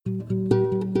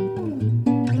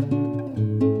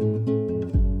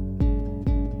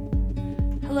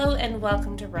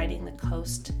welcome to Writing the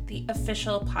Coast, the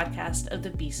official podcast of the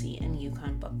BC and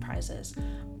Yukon Book Prizes.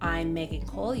 I'm Megan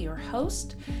Cole, your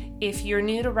host. If you're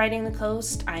new to Writing the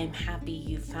Coast, I'm happy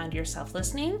you found yourself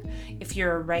listening. If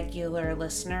you're a regular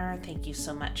listener, thank you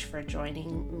so much for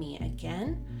joining me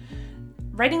again.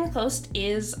 Writing the Coast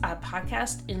is a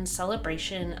podcast in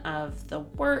celebration of the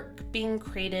work being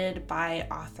created by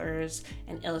authors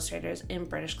and illustrators in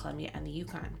British Columbia and the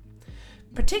Yukon.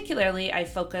 Particularly, I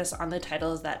focus on the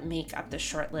titles that make up the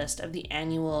shortlist of the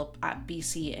annual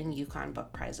BC and Yukon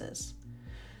Book Prizes.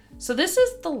 So this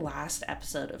is the last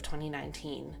episode of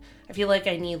 2019. I feel like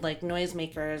I need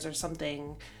noisemakers or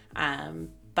something,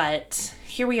 but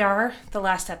here we are, the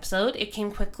last episode. It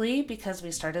came quickly because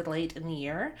we started late in the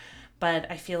year,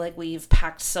 but I feel like we've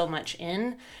packed so much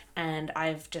in, and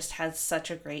I've just had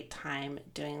such a great time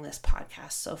doing this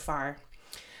podcast so far.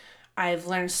 I've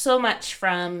learned so much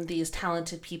from these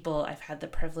talented people I've had the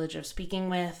privilege of speaking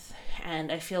with,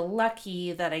 and I feel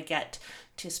lucky that I get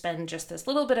to spend just this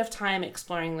little bit of time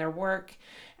exploring their work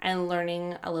and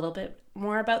learning a little bit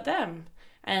more about them.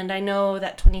 And I know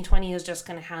that 2020 is just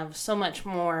going to have so much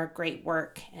more great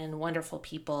work and wonderful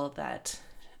people that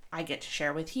I get to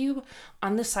share with you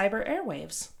on the cyber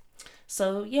airwaves.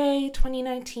 So yay,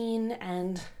 2019,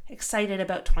 and excited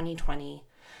about 2020.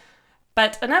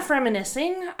 But enough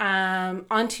reminiscing,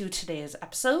 on to today's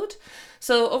episode.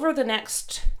 So over the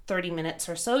next 30 minutes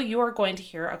or so, you are going to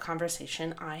hear a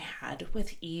conversation I had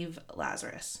with Eve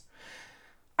Lazarus.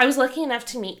 I was lucky enough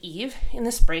to meet Eve in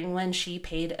the spring when she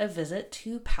paid a visit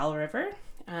to Powell River.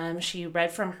 She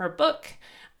read from her book,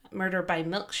 Murder by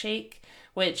Milkshake,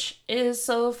 which is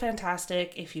so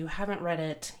fantastic. If you haven't read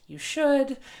it, you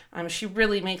should. She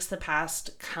really makes the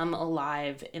past come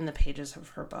alive in the pages of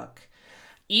her book.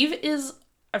 Eve is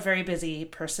a very busy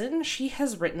person. She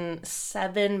has written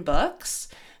 7 books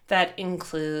that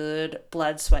include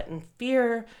Blood, Sweat, and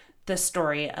Fear, the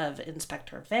story of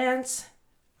Inspector Vance,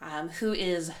 who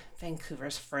is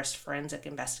Vancouver's first forensic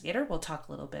investigator. We'll talk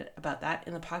a little bit about that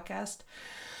in the podcast.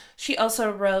 She also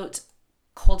wrote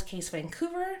Cold Case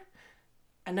Vancouver.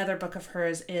 Another book of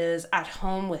hers is At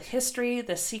Home with History,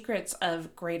 The Secrets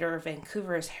of Greater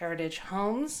Vancouver's Heritage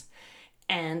Homes.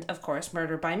 And, of course,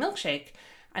 Murder by Milkshake,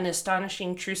 an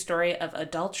astonishing true story of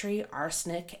adultery,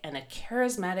 arsenic, and a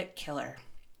charismatic killer.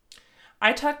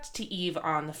 I talked to Eve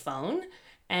on the phone,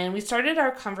 and we started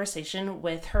our conversation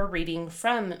with her reading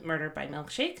from Murder by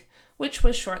Milkshake, which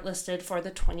was shortlisted for the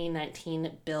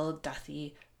 2019 Bill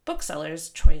Duthie Booksellers'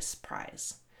 Choice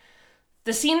Prize.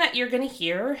 The scene that you're going to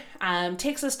hear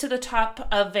takes us to the top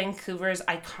of Vancouver's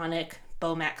iconic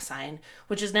Beaumac sign,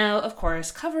 which is now, of course,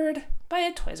 covered by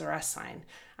a Toys R Us sign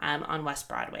on West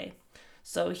Broadway.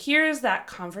 So here's that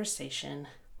conversation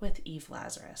with Eve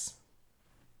Lazarus.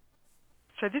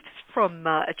 So this is from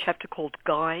a chapter called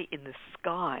Guy in the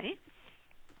Sky.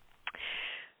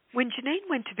 When Janine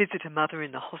went to visit her mother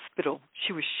in the hospital,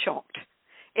 she was shocked.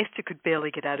 Esther could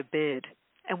barely get out of bed,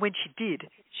 and when she did,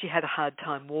 she had a hard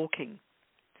time walking.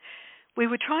 We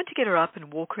were trying to get her up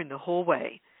and walk her in the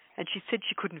hallway, and she said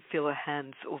she couldn't feel her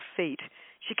hands or feet.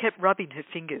 She kept rubbing her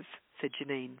fingers, said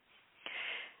Janine.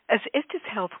 As Esther's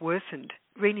health worsened,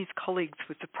 Reni's colleagues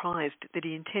were surprised that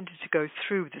he intended to go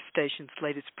through the station's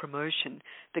latest promotion,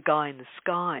 The Guy in the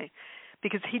Sky,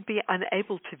 because he'd be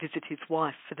unable to visit his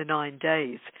wife for the 9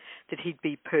 days that he'd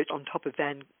be perched on top of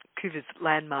Vancouver's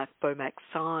landmark Beaumac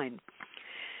sign.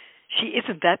 She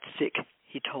isn't that sick,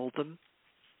 he told them.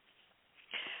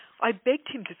 I begged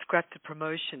him to scrap the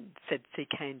promotion, said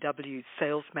CK&W's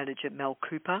sales manager Mel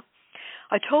Cooper.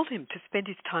 I told him to spend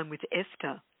his time with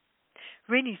Esther.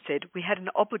 Reni said we had an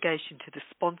obligation to the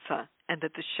sponsor and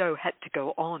that the show had to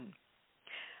go on.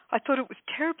 I thought it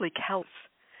was terribly callous,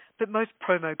 but most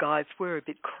promo guys were a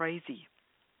bit crazy.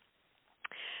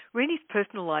 Reni's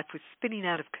personal life was spinning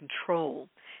out of control.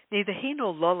 Neither he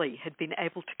nor Lolly had been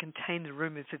able to contain the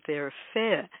rumours of their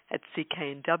affair at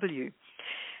CK&W,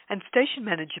 and station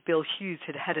manager Bill Hughes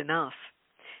had had enough.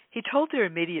 He told their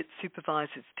immediate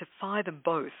supervisors to fire them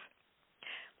both.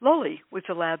 Lolly was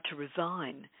allowed to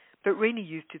resign, but Reni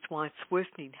used his wife's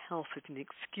worsening health as an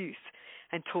excuse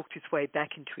and talked his way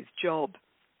back into his job.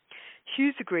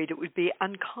 Hughes agreed it would be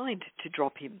unkind to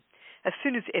drop him. As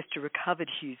soon as Esther recovered,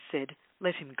 Hughes said,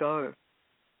 let him go.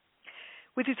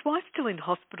 With his wife still in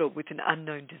hospital with an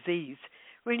unknown disease,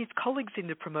 Reni's colleagues in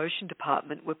the promotion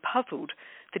department were puzzled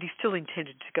that he still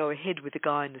intended to go ahead with the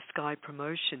Guy in the Sky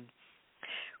promotion.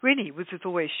 Reni was as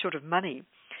always short of money,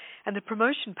 and the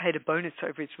promotion paid a bonus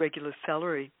over his regular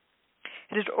salary.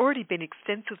 It had already been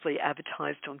extensively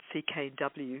advertised on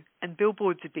CK&W, and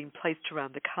billboards had been placed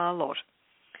around the car lot.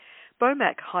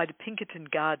 Beaumac hired a Pinkerton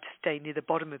guard to stay near the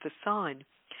bottom of the sign,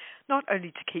 not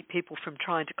only to keep people from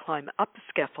trying to climb up the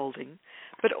scaffolding,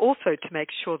 but also to make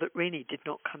sure that Rennie did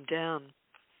not come down.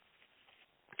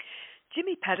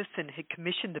 Jimmy Patterson had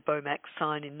commissioned the Bomac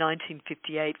sign in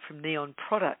 1958 from Neon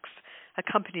Products, a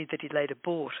company that he later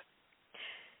bought.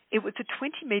 It was a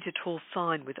 20-metre tall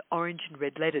sign with orange and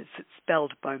red letters that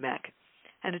spelled Bomac,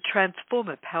 and a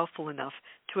transformer powerful enough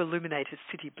to illuminate a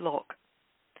city block.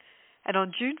 And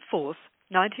on June 4th,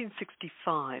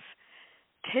 1965,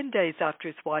 10 days after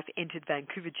his wife entered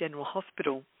Vancouver General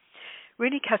Hospital,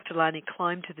 Rennie Castellani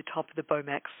climbed to the top of the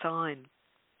Bomac sign.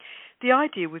 The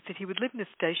idea was that he would live in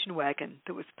a station wagon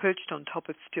that was perched on top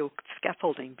of steel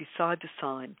scaffolding beside the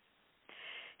sign.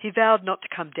 He vowed not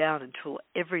to come down until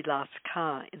every last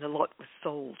car in the lot was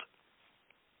sold.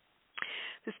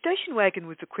 The station wagon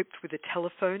was equipped with a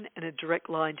telephone and a direct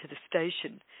line to the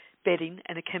station, bedding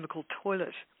and a chemical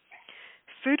toilet.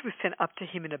 Food was sent up to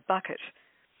him in a bucket.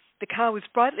 The car was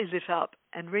brightly lit up,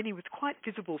 and Rennie was quite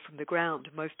visible from the ground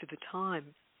most of the time.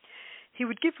 He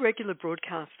would give regular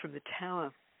broadcasts from the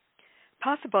tower.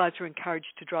 Passersby were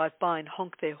encouraged to drive by and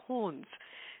honk their horns,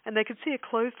 and they could see a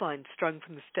clothesline strung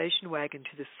from the station wagon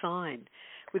to the sign,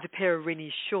 with a pair of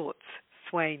Rennie's shorts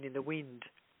swaying in the wind.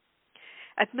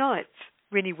 At nights,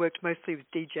 Rennie worked mostly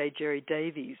with DJ Jerry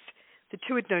Davies. The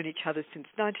two had known each other since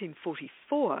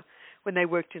 1944, when they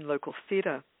worked in local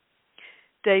theatre.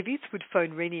 Davies would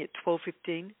phone Rennie at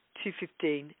 12:15,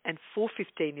 2:15 and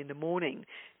 4:15 in the morning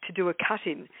to do a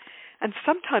cut-in, and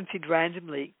sometimes he'd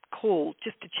randomly call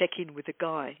just to check in with a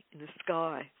guy in the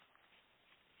sky.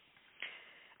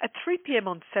 At 3 p.m.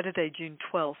 on Saturday, June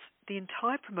 12th, the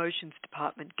entire promotions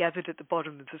department gathered at the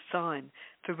bottom of the sign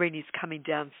for Rennie's coming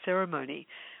down ceremony,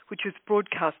 which was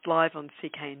broadcast live on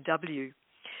CKNW.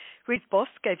 Rennie's boss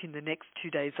gave him the next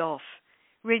 2 days off.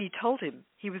 Rennie told him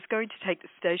he was going to take the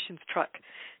station's truck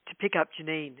to pick up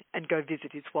Janine and go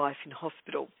visit his wife in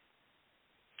hospital.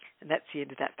 And that's the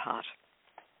end of that part.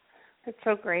 That's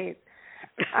so great.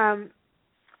 I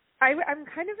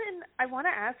want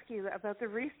to ask you about the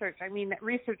research. I mean,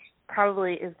 research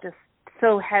probably is just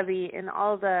so heavy in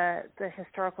all the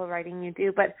historical writing you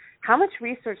do, but how much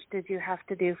research did you have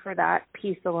to do for that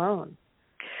piece alone?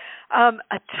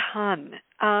 A ton.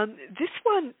 This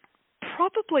one,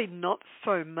 probably not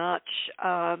so much.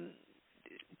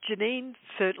 Janine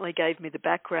certainly gave me the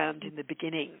background in the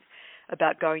beginning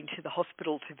about going to the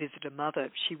hospital to visit her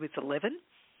mother. She was 11.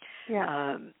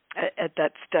 Yeah. At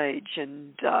that stage,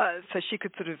 and so she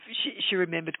could sort of she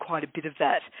remembered quite a bit of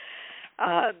that.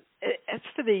 As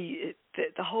for the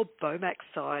whole Bomac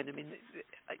sign, I mean,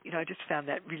 I just found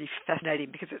that really fascinating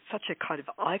because it's such a kind of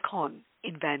icon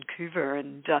in Vancouver,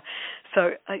 and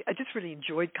so I just really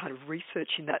enjoyed kind of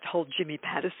researching that whole Jimmy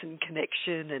Patterson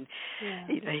connection, and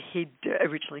he'd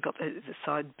originally got the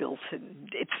sign built, and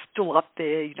it's still up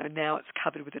there. Now it's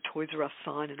covered with a Toys R Us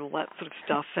sign and all that sort of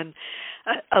stuff, and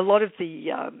a lot of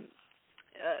the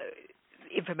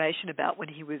information about when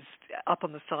he was up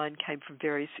on the sign came from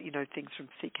various, things from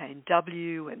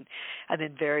CKNW and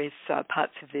then various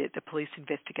parts of the police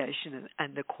investigation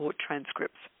and the court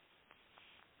transcripts.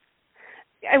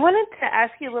 I wanted to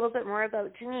ask you a little bit more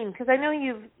about Janine, because I know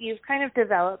you've kind of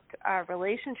developed a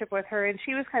relationship with her, and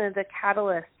she was kind of the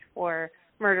catalyst for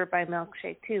Murder by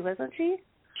Milkshake too, wasn't she?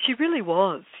 She really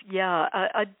was, yeah.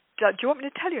 Do you want me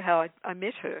to tell you how I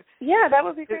met her? Yeah, that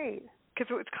would be great. Because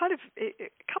it was kind of a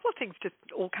couple of things just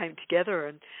all came together,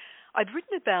 and I'd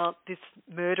written about this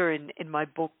murder in my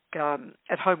book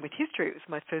At Home with History. It was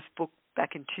my first book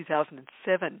back in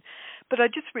 2007, but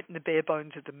I'd just written the bare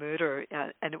bones of the murder,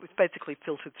 and it was basically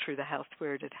filtered through the house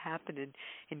where it had happened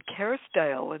in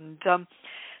Kerrisdale. And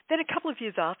then a couple of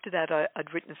years after that,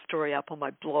 I'd written a story up on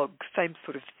my blog, same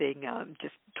sort of thing,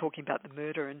 just talking about the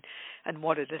murder and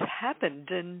what had happened.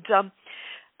 And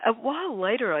a while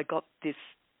later, I got this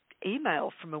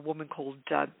email from a woman called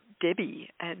Debbie,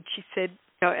 and she said,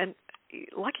 and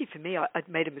lucky for me, I'd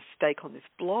made a mistake on this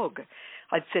blog.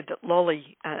 I'd said that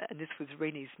Lolly, and this was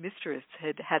Rennie's mistress,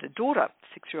 had a daughter,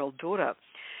 6-year-old daughter.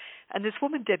 And this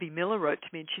woman, Debbie Miller, wrote to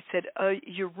me and she said, "Oh,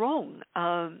 you're wrong.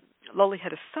 Lolly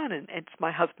had a son, and it's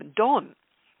my husband, Don.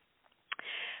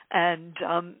 And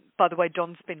by the way,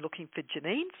 Don's been looking for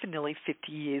Janine for nearly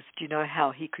 50 years. Do you know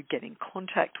how he could get in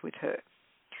contact with her?"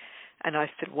 And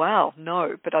I said, "Wow,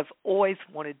 no, but I've always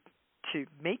wanted to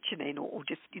meet Janine or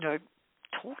just,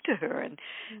 talk to her and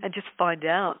just find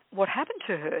out what happened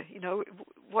to her,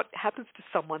 what happens to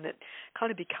someone that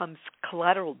kind of becomes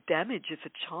collateral damage as a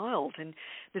child in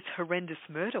this horrendous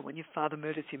murder when your father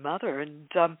murders your mother."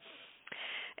 And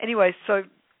anyway, so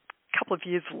a couple of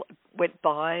years went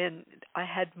by and I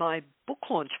had my book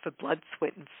launch for Blood,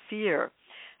 Sweat and Fear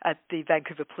at the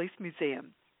Vancouver Police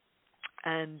Museum.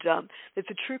 And there's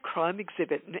a true crime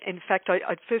exhibit. In fact,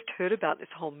 I'd first heard about this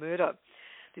whole murder,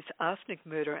 this arsenic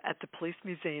murder, at the police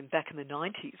museum back in the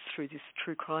 90s through this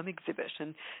true crime exhibit,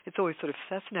 and it's always sort of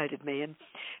fascinated me. And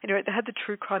anyway, they had the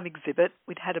true crime exhibit.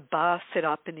 We'd had a bar set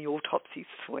up in the autopsy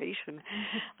suite, and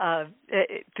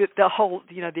the whole,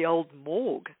 the old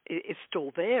morgue is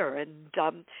still there, and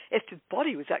Esther's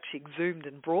body was actually exhumed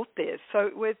and brought there.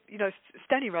 So we're,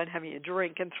 standing around having a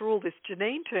drink, and through all this,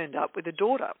 Janine turned up with a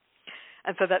daughter.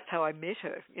 And so that's how I met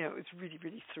her. It was really,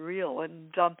 really surreal.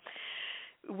 And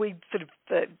we sort of,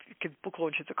 because book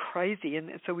launches are crazy,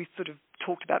 and so we sort of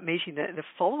talked about meeting the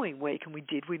following week, and we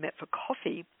did. We met for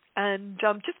coffee and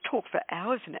just talked for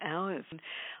hours and hours. And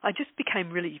I just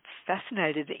became really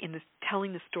fascinated in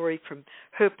telling the story from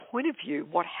her point of view,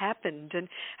 what happened, and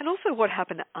also what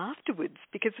happened afterwards,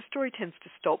 because the story tends to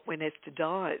stop when Esther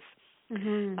dies.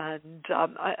 Mm-hmm. And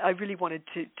I really wanted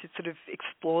to sort of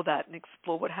explore that and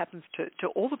explore what happens to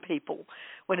all the people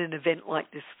when an event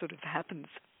like this sort of happens.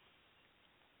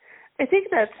 I think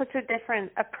that's such a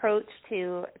different approach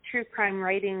to true crime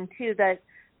writing, too, that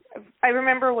I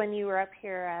remember when you were up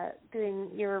here doing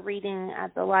your reading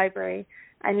at the library,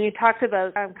 and you talked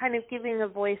about kind of giving a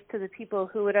voice to the people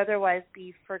who would otherwise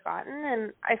be forgotten.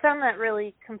 And I found that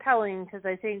really compelling, because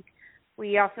I think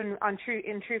we often,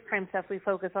 in true crime stuff, we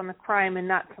focus on the crime and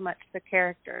not so much the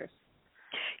characters.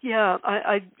 Yeah,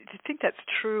 I think that's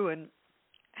true. And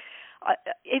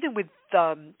even with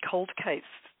Cold Case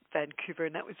Vancouver,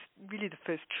 and that was really the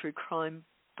first true crime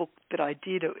book that I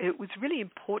did, it was really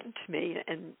important to me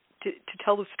and to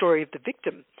tell the story of the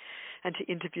victim and to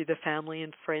interview the family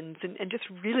and friends and just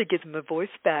really give them a voice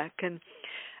back. And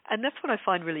that's what I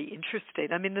find really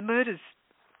interesting. I mean, the murder's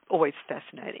always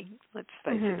fascinating, let's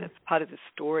face it. That's part of the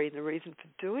story and the reason for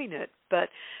doing it. But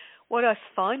what I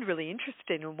find really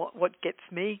interesting and what gets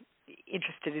me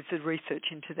interested is the research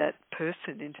into that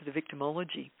person, into the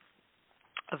victimology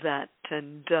of that.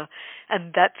 And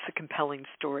that's a compelling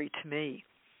story to me.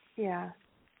 Yeah.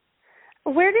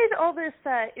 Where did all this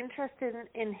interest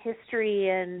in history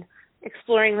and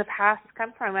exploring the past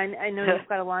come from? I know you've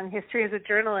got a long history as a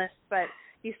journalist, but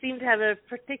you seem to have a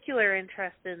particular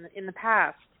interest in the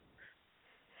past.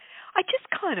 I just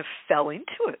kind of fell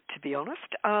into it, to be honest.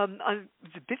 I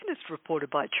was a business reporter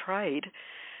by trade,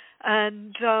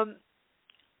 and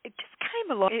it just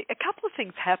came along. A couple of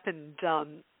things happened,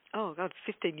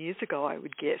 15 years ago, I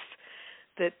would guess,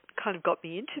 that kind of got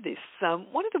me into this.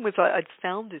 One of them was I'd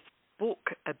found this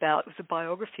book it was a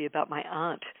biography about my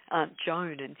Aunt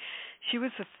Joan, and she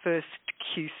was the first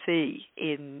QC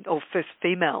first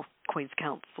female Queen's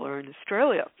Counsellor in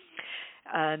Australia.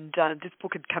 And this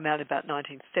book had come out about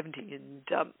 1970,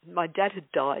 and my dad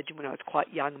had died when I was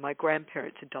quite young, and my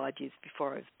grandparents had died years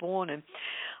before I was born. And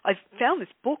I found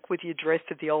this book with the address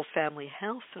of the old family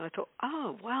house, and I thought,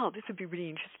 oh, wow, this would be really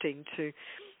interesting to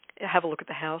have a look at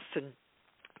the house and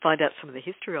find out some of the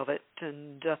history of it.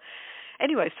 And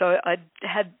anyway, so I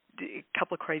had a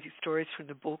couple of crazy stories from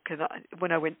the book, and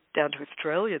when I went down to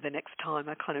Australia the next time,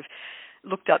 I kind of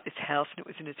looked up this house, and it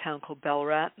was in a town called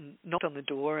Ballarat, and knocked on the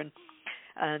door, and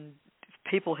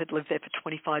people had lived there for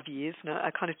 25 years, and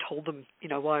I kind of told them,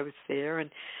 why I was there. And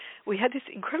we had this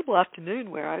incredible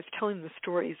afternoon where I was telling them the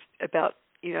stories about,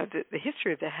 the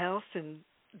history of the house, and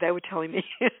they were telling me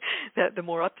the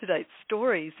more up-to-date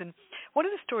stories. And one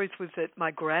of the stories was that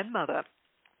my grandmother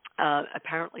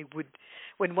apparently would,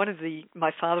 when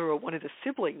my father or one of the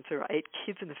siblings, there are 8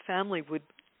 kids in the family, would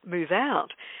move out,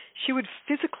 she would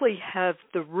physically have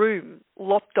the room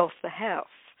lopped off the house.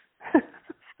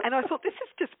 And I thought, this is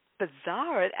just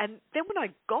bizarre. And then when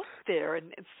I got there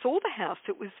and saw the house,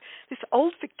 it was this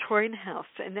old Victorian house,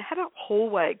 and it had a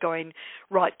hallway going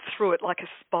right through it like a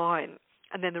spine.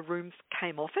 And then the rooms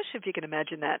came off it, if you can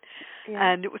imagine that. Yeah.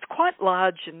 And it was quite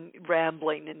large and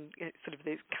rambling and sort of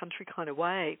this country kind of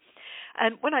way.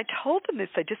 And when I told them this,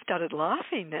 they just started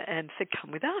laughing and said,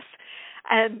 come with us.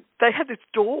 And they had this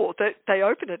door that they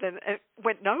opened it and it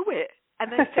went nowhere.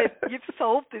 And they said, you've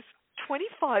solved this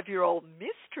 25-year-old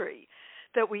mystery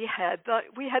that we had.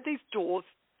 We had these doors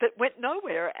that went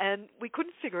nowhere and we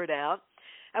couldn't figure it out.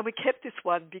 And we kept this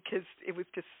one because it was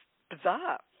just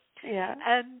bizarre. Yeah.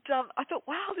 And I thought,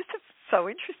 wow, this is so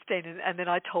interesting. And then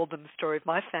I told them the story of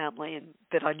my family and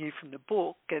that I knew from the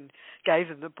book and gave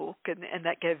them the book. And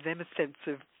that gave them a sense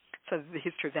of the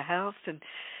history of the house. And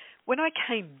when I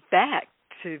came back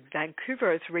to Vancouver,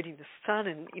 I was reading The Sun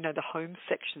and, the home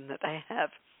section that they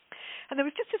have. And there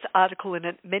was just this article, and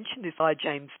it mentioned this by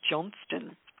James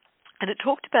Johnston. And it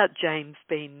talked about James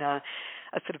being a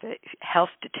sort of a house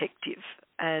detective.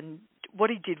 And what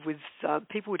he did was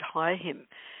people would hire him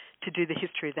to do the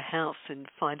history of the house and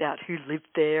find out who lived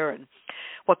there and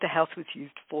what the house was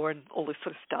used for and all this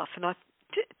sort of stuff. And I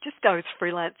was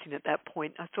freelancing at that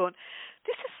point. I thought,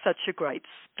 this is such a great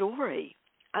story.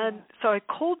 And so I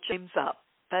called James up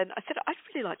and I said, I'd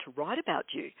really like to write about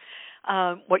you,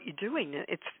 what you're doing.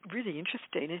 It's really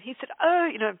interesting. And he said,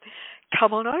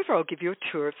 come on over. I'll give you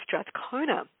a tour of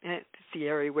Strathcona. And it's the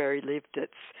area where he lived.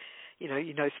 It's,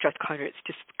 Strathcona, it's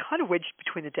just kind of wedged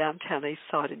between the downtown east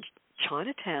side and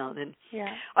Chinatown. And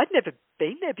I'd never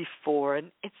been there before.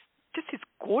 And it's just this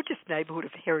gorgeous neighbourhood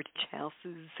of heritage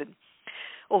houses and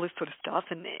all this sort of stuff.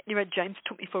 And, James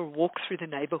took me for a walk through the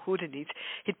neighbourhood, and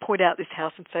he'd point out this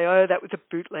house and say, oh, that was a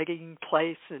bootlegging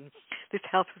place, and this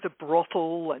house was a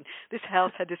brothel, and this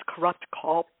house had this corrupt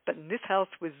cop, and this house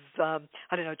was,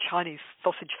 Chinese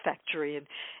sausage factory. And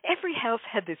every house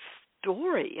had this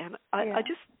story. And I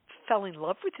just fell in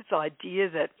love with this idea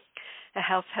that a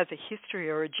house has a history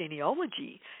or a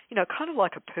genealogy, kind of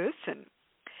like a person.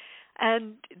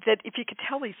 And that if you could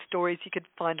tell these stories, you could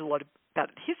find a lot about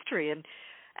history. And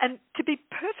to be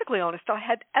perfectly honest, I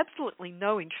had absolutely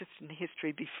no interest in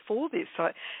history before this.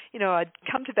 I'd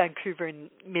come to Vancouver in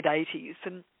mid-'80s,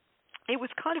 and it was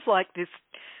kind of like this,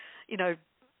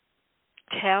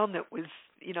 town that was,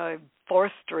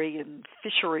 forestry and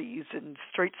fisheries and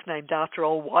streets named after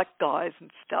old white guys and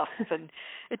stuff. And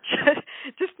it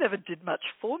just never did much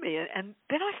for me. And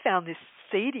then I found this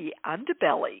seedy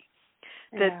underbelly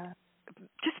that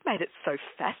just made it so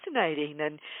fascinating.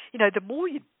 And, the more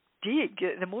you dig,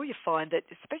 the more you find that,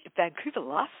 especially Vancouver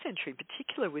last century in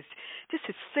particular, was just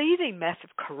a seething mass of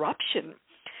corruption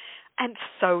and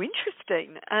so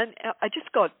interesting. And I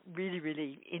just got really,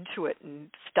 really into it and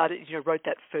started, wrote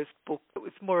that first book. It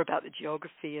was more about the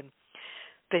geography, and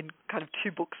then kind of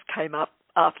 2 books came up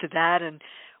after that. And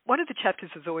one of the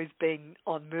chapters has always been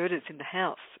on murders in the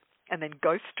house and then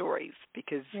ghost stories,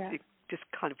 because it just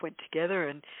kind of went together.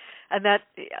 And that,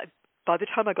 by the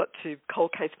time I got to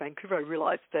Cold Case Vancouver, I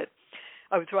realised that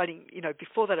I was writing,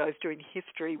 before that I was doing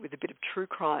history with a bit of true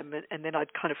crime, and then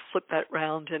I'd kind of flipped that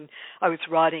round and I was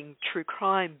writing true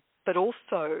crime, but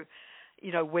also,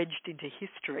 wedged into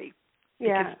history.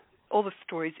 Yeah. Because all the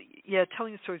stories,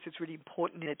 telling the stories is really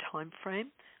important in a time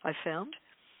frame, I found.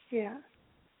 Yeah.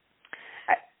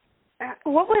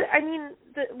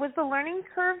 Was the learning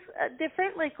curve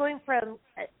different, like going from,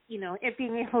 it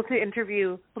being able to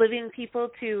interview living people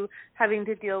to having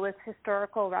to deal with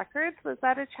historical records? Was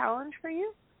that a challenge for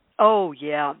you? Oh,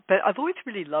 yeah. But I've always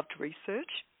really loved research.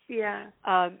 Yeah.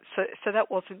 So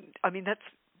that wasn't, that's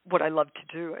what I love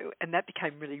to do, and that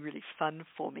became really, really fun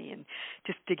for me, and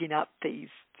just digging up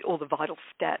all the vital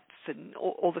stats and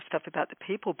all the stuff about the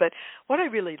people. But what I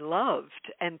really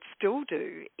loved and still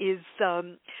do is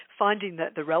finding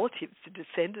the relatives, the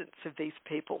descendants of these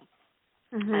people,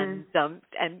 and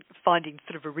finding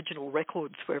sort of original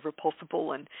records wherever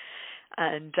possible. And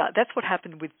that's what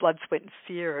happened with Blood, Sweat and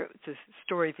Fear. It was a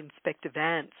story of Inspector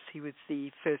Vance. He was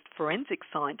the first forensic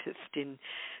scientist in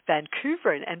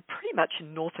Vancouver and pretty much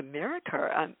in North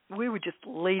America. We were just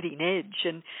leading edge,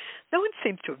 and no one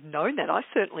seems to have known that. I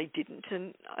certainly didn't,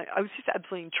 and I was just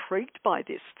absolutely intrigued by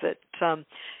this, that,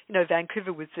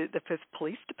 Vancouver was the first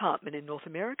police department in North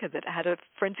America that had a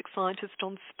forensic scientist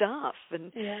on staff,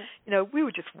 and, we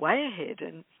were just way ahead.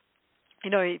 And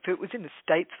if it was in the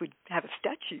States, we'd have a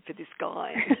statue for this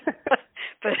guy.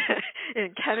 But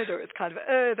in Canada, it's kind of,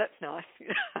 that's nice.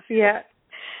 Yeah.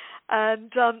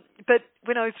 And but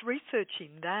when I was researching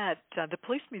that, the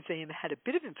police museum had a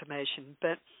bit of information,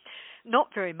 but not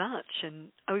very much. And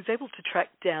I was able to track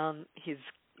down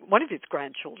one of his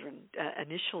grandchildren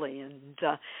initially,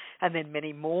 and then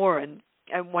many more. And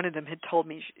one of them had told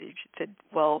me, she said,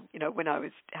 well, when I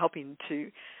was helping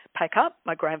to pack up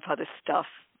my grandfather's stuff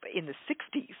in the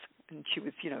 60s, and she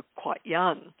was, quite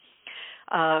young,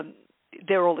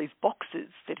 there are all these boxes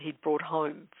that he'd brought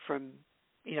home from,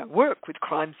 work with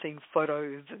crime scene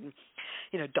photos and,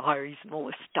 diaries and all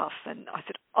this stuff. And I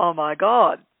said, oh my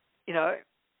God,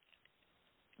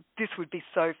 this would be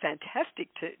so fantastic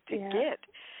to get.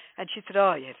 And she said,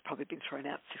 oh, yeah, it's probably been thrown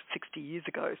out 60 years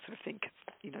ago, sort of thing.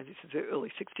 This is the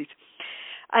early 60s.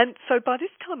 And so by this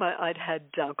time I'd had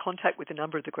contact with a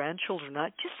number of the grandchildren. I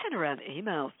just sent around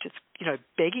emails, just,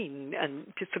 begging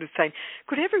and just sort of saying,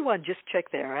 could everyone just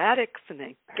check their attics and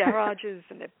their garages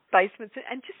and their basements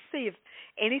and just see if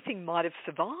anything might have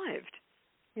survived?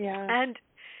 Yeah. And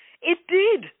it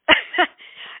did.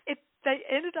 They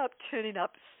ended up turning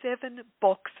up 7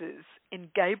 boxes in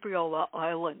Gabriola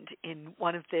Island in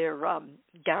one of their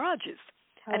garages.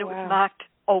 And it was marked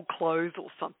old clothes or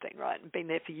something, right, and been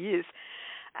there for years.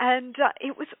 And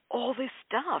it was all this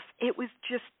stuff. It was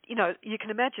just, you can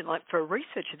imagine, like, for a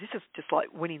researcher, this is just like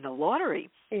winning the lottery.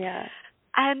 Yeah.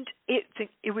 And it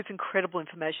was incredible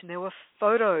information. There were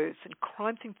photos and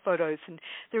crime scene photos, and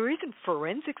there were even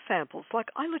forensic samples. Like,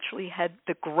 I literally had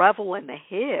the gravel and the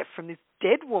hair from this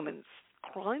dead woman's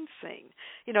crime scene,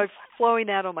 flowing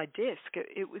out on my desk.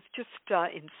 It was just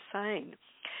insane.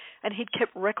 And he'd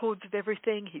kept records of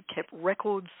everything. He'd kept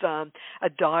records, a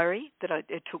diary that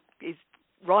it took. His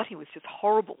writing was just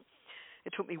horrible.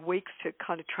 It took me weeks to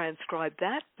kind of transcribe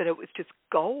that, but it was just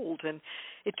gold. And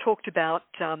it talked about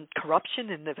corruption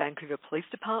in the Vancouver Police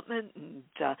Department and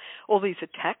all these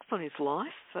attacks on his life.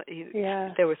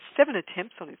 There were 7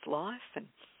 attempts on his life, and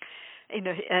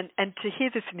and to hear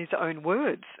this in his own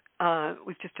words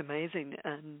was just amazing.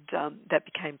 And that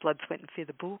became Blood, Sweat, and Fear,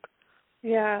 the book.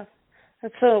 Yeah,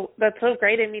 that's so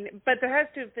great. I mean, but there has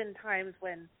to have been times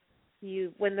when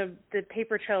the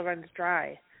paper trail runs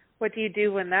dry. What do you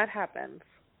do when that happens?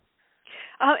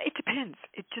 It depends.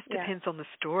 It just depends on the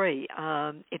story.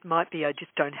 It might be I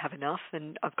just don't have enough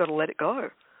and I've got to let it go.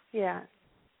 Yeah.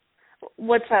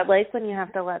 What's that like when you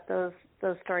have to let those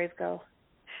stories go?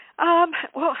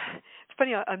 Well, it's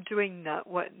funny. I'm doing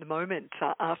what at the moment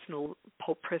Arsenal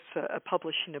Pulp Press are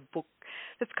publishing a book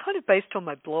that's kind of based on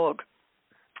my blog,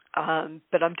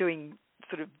 but I'm doing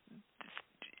sort of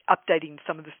updating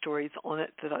some of the stories on it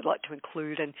that I'd like to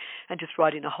include and just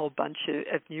writing a whole bunch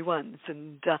of new ones.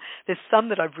 And there's some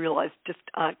that I've realised just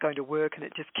aren't going to work, and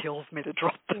it just kills me to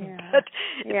drop them. Yeah. But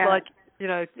it's like,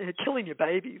 killing your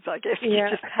babies, I guess. Yeah. You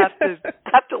just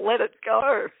have to let it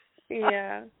go.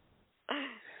 Yeah.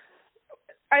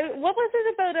 What was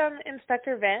it about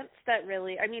Inspector Vance that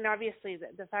really, I mean, obviously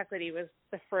the fact that he was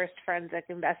the first forensic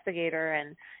investigator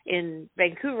and in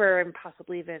Vancouver and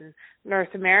possibly even North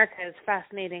America is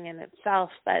fascinating in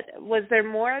itself, but was there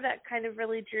more that kind of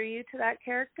really drew you to that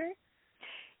character?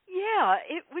 Yeah,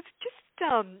 it was just,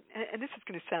 and this is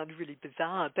going to sound really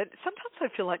bizarre, but sometimes I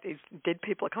feel like these dead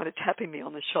people are kind of tapping me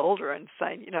on the shoulder and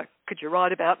saying, could you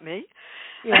write about me?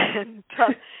 Yeah. And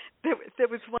there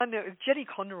was one, it was Jenny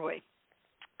Conroy,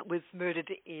 was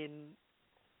murdered in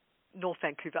North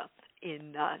Vancouver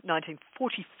in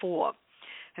 1944,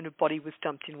 and her body was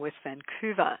dumped in West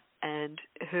Vancouver, and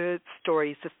her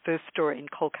story is the first story in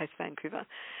Cold Case Vancouver.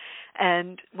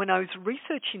 And when I was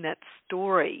researching that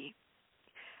story,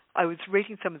 I was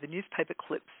reading some of the newspaper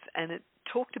clips, and it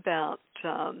talked about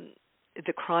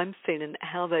the crime scene and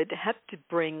how they'd had to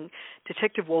bring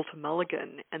Detective Walter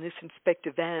Mulligan and this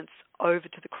Inspector Vance over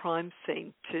to the crime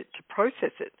scene to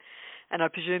process it. And I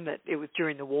presume that it was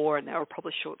during the war and they were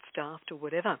probably short-staffed or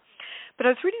whatever. But I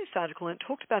was reading this article and it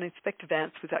talked about Inspector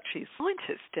Vance was actually a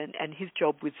scientist and his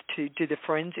job was to do the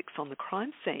forensics on the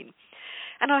crime scene.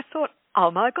 And I thought, oh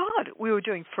my God, we were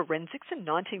doing forensics in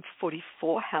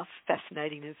 1944. How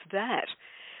fascinating is that?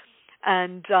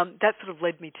 And that sort of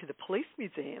led me to the police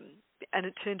museum. And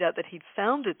it turned out that he'd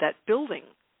founded that building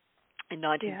in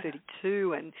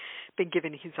 1932 and been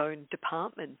given his own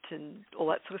department and all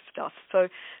that sort of stuff. So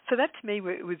that to me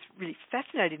it was really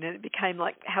fascinating, and it became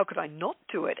like, how could I not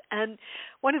do it? And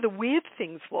one of the weird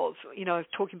things was, I was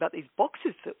talking about these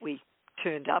boxes that we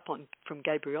turned up on from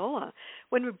Gabriola.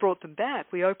 When we brought them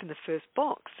back, we opened the first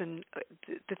box, and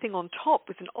the thing on top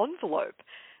was an envelope,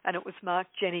 and it was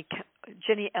marked Jenny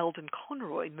Eldon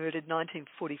Conroy, murdered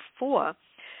 1944.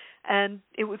 And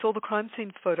it was all the crime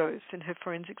scene photos and her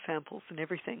forensic samples and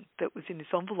everything that was in this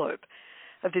envelope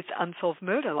of this unsolved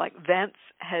murder. Like, Vance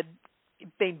had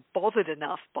been bothered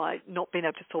enough by not being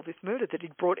able to solve this murder that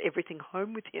he'd brought everything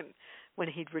home with him when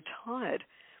he'd retired.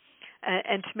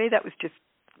 And to me, that was just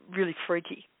really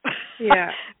freaky. Yeah.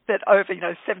 That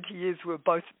over, 70 years we were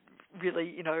both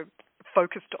really,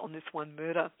 focused on this one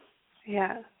murder.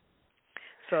 Yeah.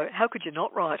 So how could you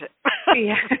not write it?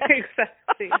 Yeah,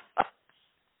 exactly.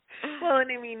 Well,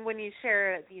 and I mean, when you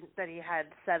share that he had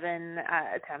 7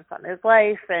 attempts on his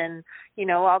life, and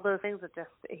all those things, it just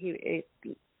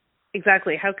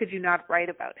exactly. How could you not write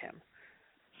about him?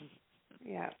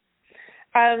 Yeah.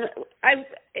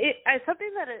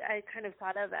 Something that I kind of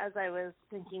thought of as I was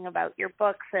thinking about your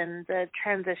books and the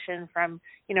transition from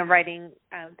writing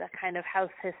the kind of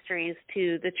house histories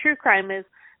to the true crime is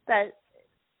that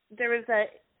there was a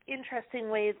interesting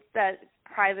way that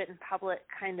private and public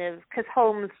kind of, because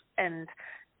homes and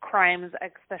crimes,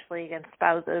 especially against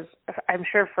spouses, I'm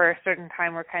sure for a certain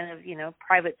time were kind of,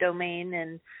 private domain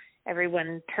and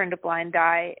everyone turned a blind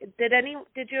eye. Did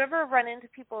you ever run into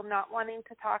people not wanting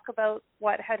to talk about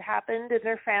what had happened in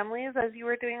their families as you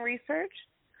were doing research?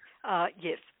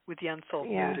 Yes, with the unsolved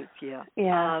murders, yeah.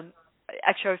 Yeah.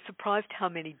 Actually, I was surprised how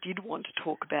many did want to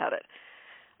talk about it.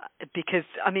 because,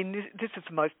 I mean, this is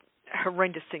the most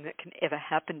horrendous thing that can ever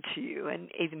happen to you, and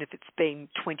even if it's been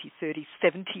 20, 30,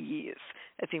 70 years,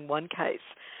 as in one case,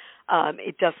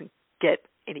 it doesn't get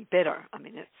any better. I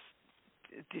mean,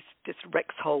 this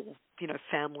wrecks whole,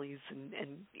 families and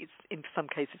it's, in some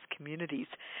cases, communities.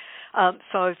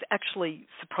 So I was actually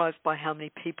surprised by how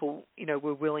many people,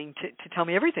 were willing to tell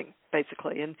me everything,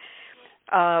 basically. And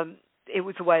it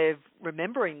was a way of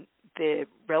remembering their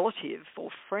relative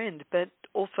or friend, but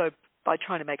also by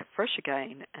trying to make it fresh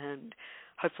again and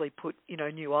hopefully put,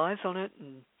 new eyes on it.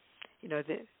 And,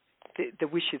 the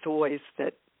wish is always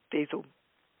that these will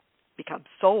become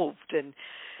solved.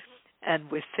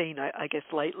 And we're seeing, I guess,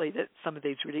 lately that some of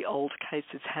these really old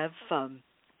cases have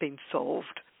been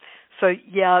solved. So,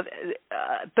 yeah,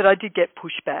 but I did get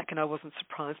pushback, and I wasn't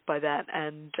surprised by that.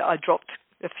 And I dropped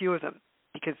a few of them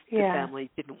because the family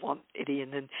didn't want it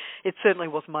in. And it certainly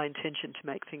wasn't my intention to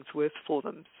make things worse for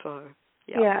them. So,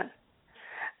 yeah.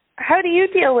 How do you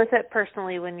deal with it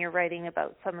personally when you're writing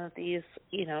about some of these,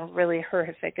 really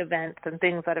horrific events and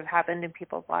things that have happened in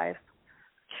people's lives?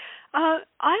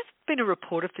 I've been a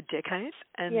reporter for decades,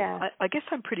 and I guess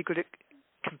I'm pretty good at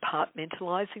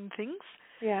compartmentalizing things.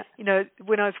 Yeah.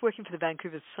 When I was working for the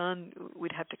Vancouver Sun,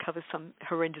 we'd have to cover some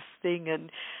horrendous thing, and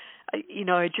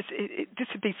this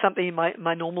would be something in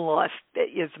my normal life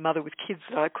as a mother with kids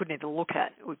that I couldn't even look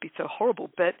at. It would be so horrible.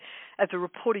 But as a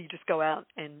reporter, you just go out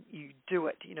and you do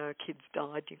it. Kids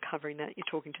died, you're covering that, you're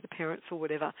talking to the parents or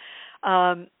whatever.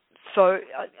 So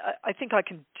I think I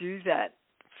can do that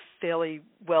fairly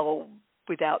well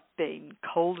without being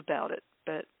cold about it.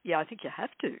 But, yeah, I think you have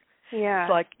to. Yeah.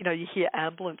 It's like, you hear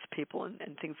ambulance people and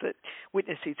things that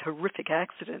witness these horrific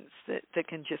accidents that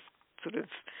can just sort of,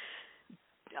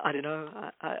 I don't know,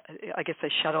 I guess they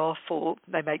shut off or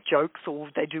they make jokes or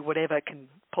they do whatever can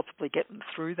possibly get them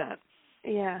through that.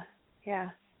 Yeah.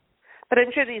 But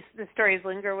I'm sure the stories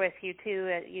linger with you,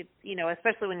 too,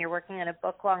 especially when you're working on a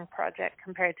book-long project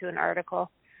compared to an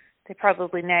article. They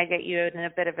probably nag at you in a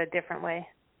bit of a different way.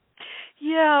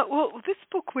 Yeah, well, this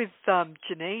book with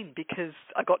Janine, because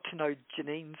I got to know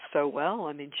Janine so well.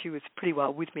 I mean, she was pretty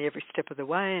well with me every step of the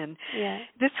way. And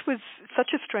this was such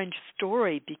a strange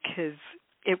story because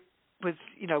it was,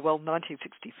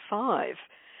 1965,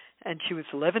 and she was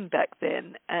 11 back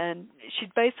then. And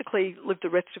she'd basically lived the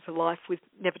rest of her life with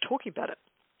never talking about it.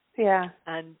 Yeah.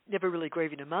 And never really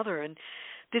grieving her mother. And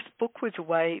this book was a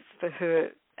way for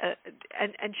her.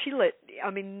 And she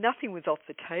nothing was off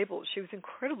the table. She was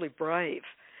incredibly brave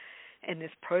in this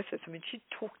process. I mean, she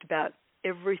talked about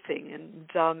everything.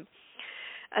 And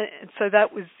so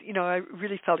that was, I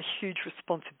really felt a huge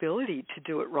responsibility to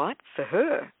do it right for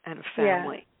her and her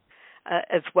family,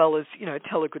 as well as,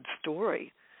 tell a good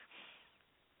story.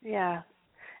 Yeah.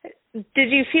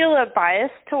 Did you feel a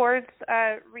bias towards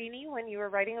Reaney when you were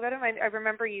writing about him? I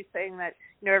remember you saying that,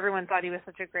 everyone thought he was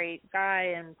such a great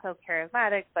guy and so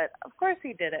charismatic, but of course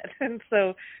he did it. And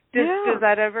so does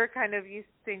that ever kind of, you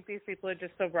think these people are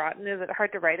just so rotten? Is it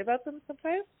hard to write about them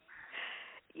sometimes?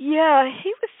 Yeah,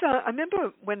 he was, I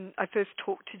remember when I first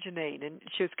talked to Janine and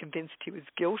she was convinced he was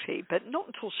guilty, but not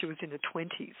until she was in her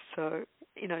 20s. So,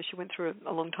 she went through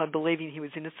a long time believing he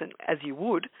was innocent, as you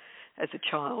would as a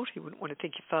child. You wouldn't want to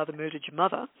think your father murdered your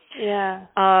mother. Yeah.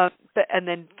 And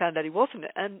then found out he wasn't.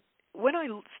 And when I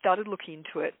started looking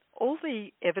into it, all the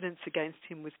evidence against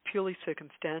him was purely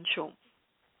circumstantial.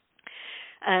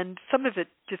 And some of it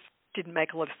just didn't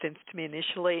make a lot of sense to me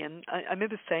initially. And I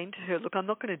remember saying to her, look, I'm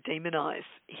not going to demonize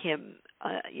him.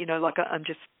 I'm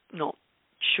just not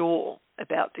sure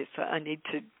about this. I need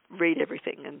to read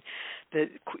everything and the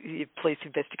police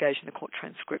investigation, the court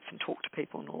transcripts, and talk to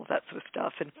people and all of that sort of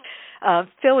stuff. And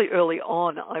fairly early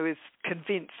on, I was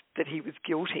convinced that he was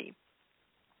guilty.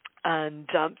 And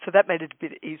so that made it a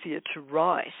bit easier to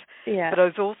write. Yeah. But I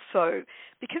was also,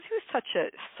 because he was such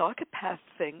a psychopath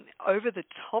thing,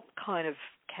 over-the-top kind of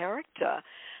character,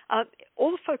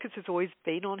 all the focus has always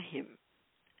been on him.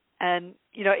 And,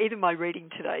 even my reading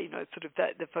today, sort of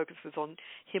the focus was on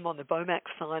him on the Bomax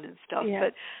sign and stuff. Yeah.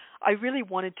 But I really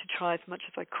wanted to try as much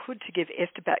as I could to give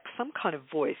Esther back some kind of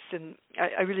voice. And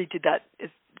I really did that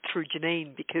through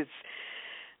Janine because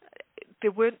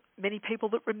there weren't many people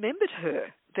that remembered her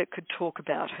that could talk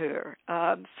about her.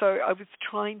 So I was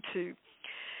trying to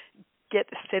get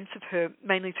a sense of her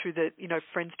mainly through the,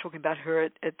 friends talking about her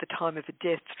at the time of her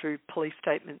death through police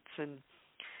statements and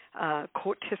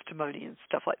court testimony and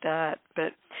stuff like that.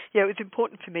 But, yeah, it was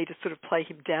important for me to sort of play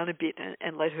him down a bit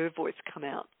and let her voice come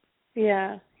out.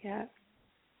 Yeah.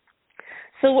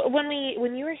 So when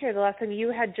you were here the last time,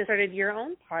 you had just started your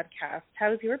own podcast.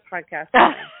 How's your podcast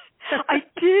going? I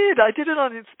did. I did it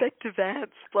on Inspector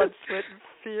Vance, Blood, Sweat and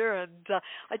Fear, and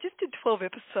I just did 12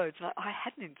 episodes, and I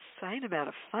had an insane amount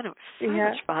of fun. It was so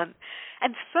much fun,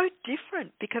 and so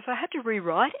different because I had to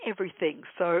rewrite everything,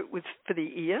 so it was for the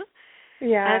ear.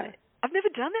 Yeah. And I've never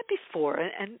done that before,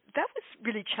 and that was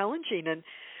really challenging, and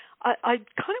I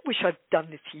kind of wish I'd done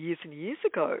this years and years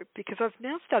ago because I've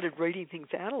now started reading things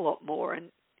out a lot more,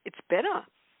 and it's better.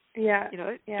 Yeah.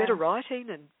 Better writing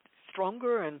and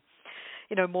stronger and,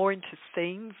 more into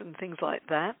scenes and things like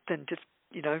that than just,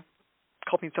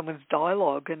 copying someone's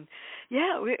dialogue. And,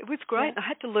 it was great. Yeah. I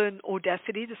had to learn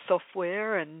Audacity, the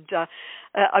software, and,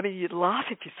 you'd laugh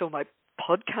if you saw my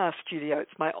podcast studio.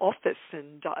 It's my office,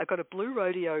 and I got a Blue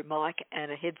Rodeo mic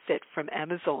and a headset from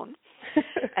Amazon.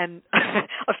 And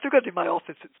I've still got it in my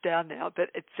office. It's down now, but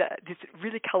it's this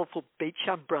really colourful beach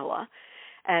umbrella.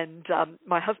 And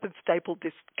my husband stapled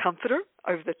this comforter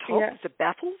over the top as a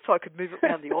baffle so I could move it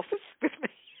around the office with me.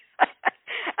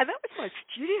 And that was my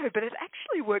studio, but it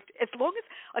actually worked as long as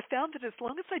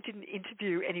I didn't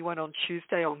interview anyone on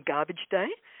Tuesday on Garbage Day.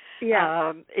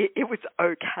 Yeah. It was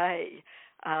okay.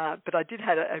 But I did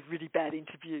have a really bad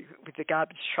interview with the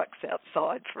garbage trucks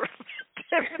outside for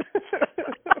 10 minutes.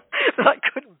 But I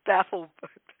couldn't baffle.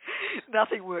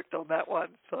 Nothing worked on that one.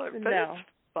 But it's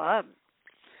fun.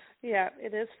 Yeah,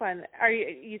 it is fun. Are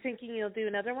you thinking you'll do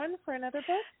another one for another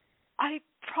book? I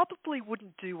probably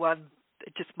wouldn't do one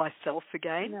just myself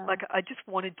again. No. Like I just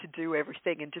wanted to do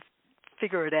everything and just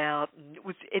figure it out. And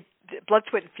Blood,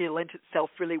 Sweat and Fear lent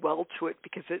itself really well to it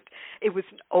because it was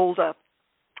an older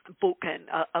book, and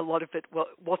a lot of it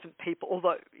wasn't people,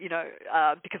 although,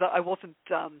 because I wasn't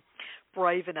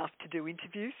brave enough to do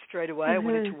interviews straight away. I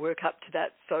wanted to work up to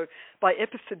that. So by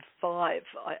episode 5,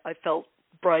 I felt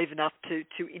brave enough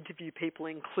to interview people,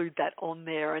 include that on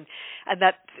there, and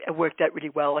that worked out really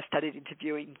well. I started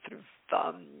interviewing sort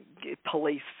of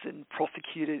police and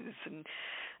prosecutors, and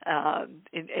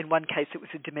in one case it was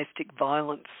a domestic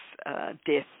violence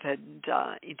death, and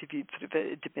interviewed sort of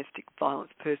a domestic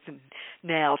violence person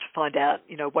now to find out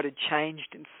what had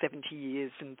changed in 70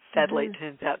 years, and sadly it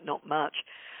turns out not much.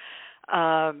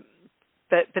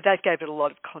 But that gave it a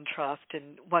lot of contrast,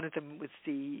 and one of them was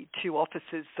the 2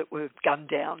 officers that were gunned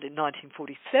down in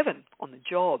 1947 on the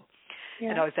job. Yeah.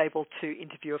 And I was able to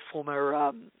interview a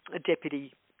former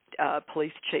deputy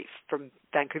police chief from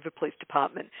Vancouver Police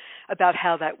Department about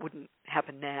how that wouldn't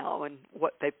happen now and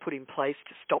what they've put in place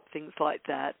to stop things like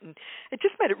that. And it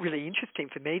just made it really interesting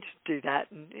for me to do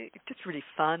that, and it's just really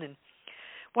fun. And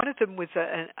one of them was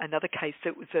another case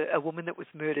that was a woman that was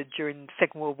murdered during the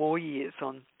Second World War years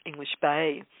on English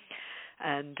Bay.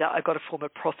 And I got a former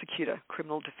prosecutor,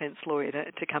 criminal defence lawyer,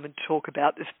 to come and talk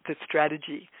about the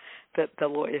strategy that the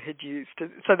lawyer had used.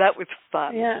 So that was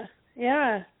fun.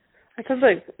 Yeah. It sounds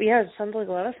like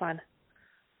a lot of fun.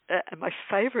 And my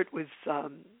favourite was,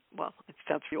 it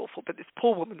sounds really awful, but this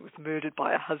poor woman was murdered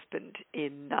by her husband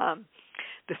in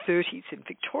the 30s in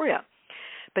Victoria.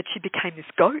 But she became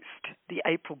this ghost, the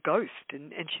April Ghost,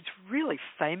 and she's really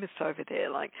famous over there.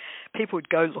 Like, people would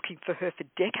go looking for her for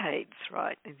decades,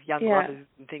 right? There's young brothers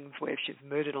and things where she's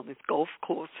murdered on this golf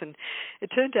course. And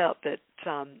it turned out that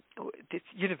this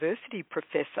university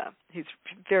professor, who's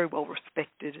very well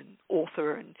respected, an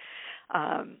author,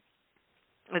 and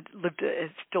lived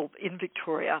still in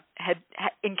Victoria, had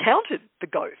encountered the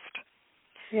ghost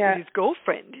with his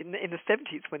girlfriend in the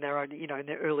 70s when they were only, in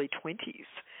their early 20s.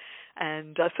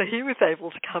 And so he was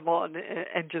able to come on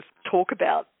and just talk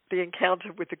about the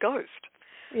encounter with the ghost.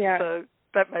 Yeah. So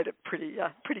that made it pretty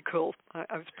cool.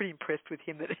 I was pretty impressed with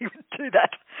him that he would do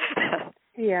that.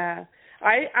 Yeah.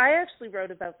 I actually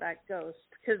wrote about that ghost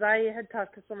because I had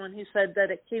talked to someone who said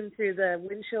that it came through the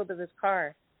windshield of his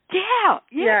car. Yeah.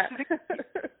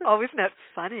 Oh, isn't that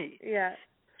funny? Yeah.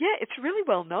 Yeah, it's really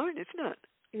well known, isn't it?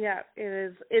 Yeah, it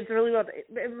is. It's really well.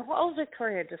 All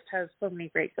Victoria just has so many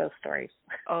great ghost stories.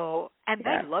 Oh, and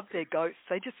they love their ghosts.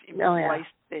 They just embrace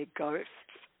their ghosts.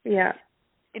 Yeah.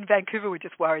 In Vancouver, we're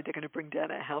just worried they're going to bring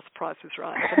down our house prices,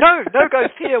 right? No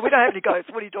ghosts here. We don't have any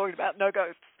ghosts. What are you talking about? No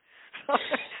ghosts.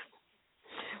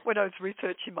 When I was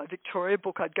researching my Victoria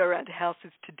book, I'd go around to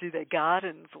houses to do their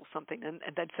gardens or something, and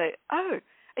they'd say, "Oh,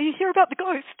 are you here about the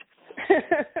ghost?"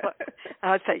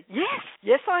 And I'd say,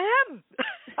 yes, I am.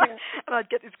 Yeah. And I'd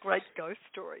get this great ghost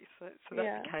story. So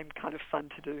that became kind of fun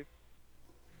to do.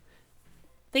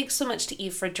 Thanks so much to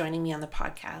Eve for joining me on the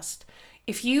podcast.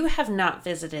 If you have not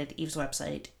visited Eve's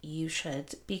website, you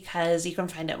should, because you can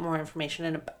find out more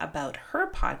information about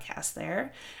her podcast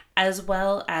there, as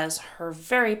well as her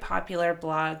very popular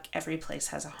blog, Every Place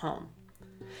Has a Home.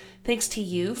 Thanks to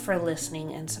you for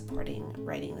listening and supporting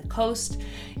Writing the Coast.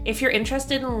 If you're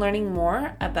interested in learning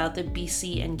more about the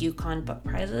BC and Yukon Book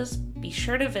Prizes, be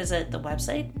sure to visit the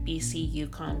website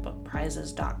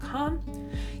bcyukonbookprizes.com.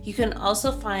 You can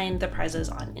also find the prizes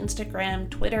on Instagram,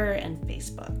 Twitter, and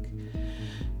Facebook.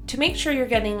 To make sure you're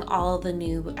getting all the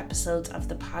new episodes of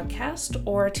the podcast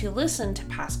or to listen to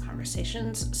past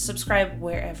conversations, subscribe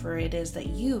wherever it is that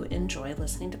you enjoy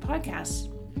listening to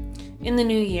podcasts. In the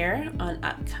new year, on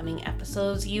upcoming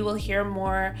episodes, you will hear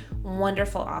more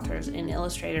wonderful authors and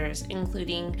illustrators,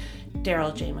 including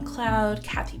Daryl J. McLeod,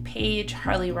 Kathy Page,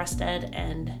 Harley Rusted,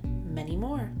 and many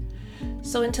more.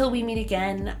 So until we meet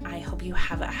again, I hope you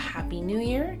have a happy new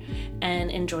year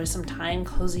and enjoy some time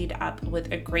cozied up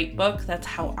with a great book. That's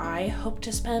how I hope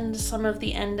to spend some of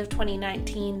the end of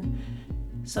 2019.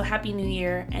 So happy new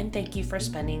year, and thank you for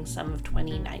spending some of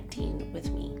 2019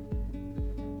 with me.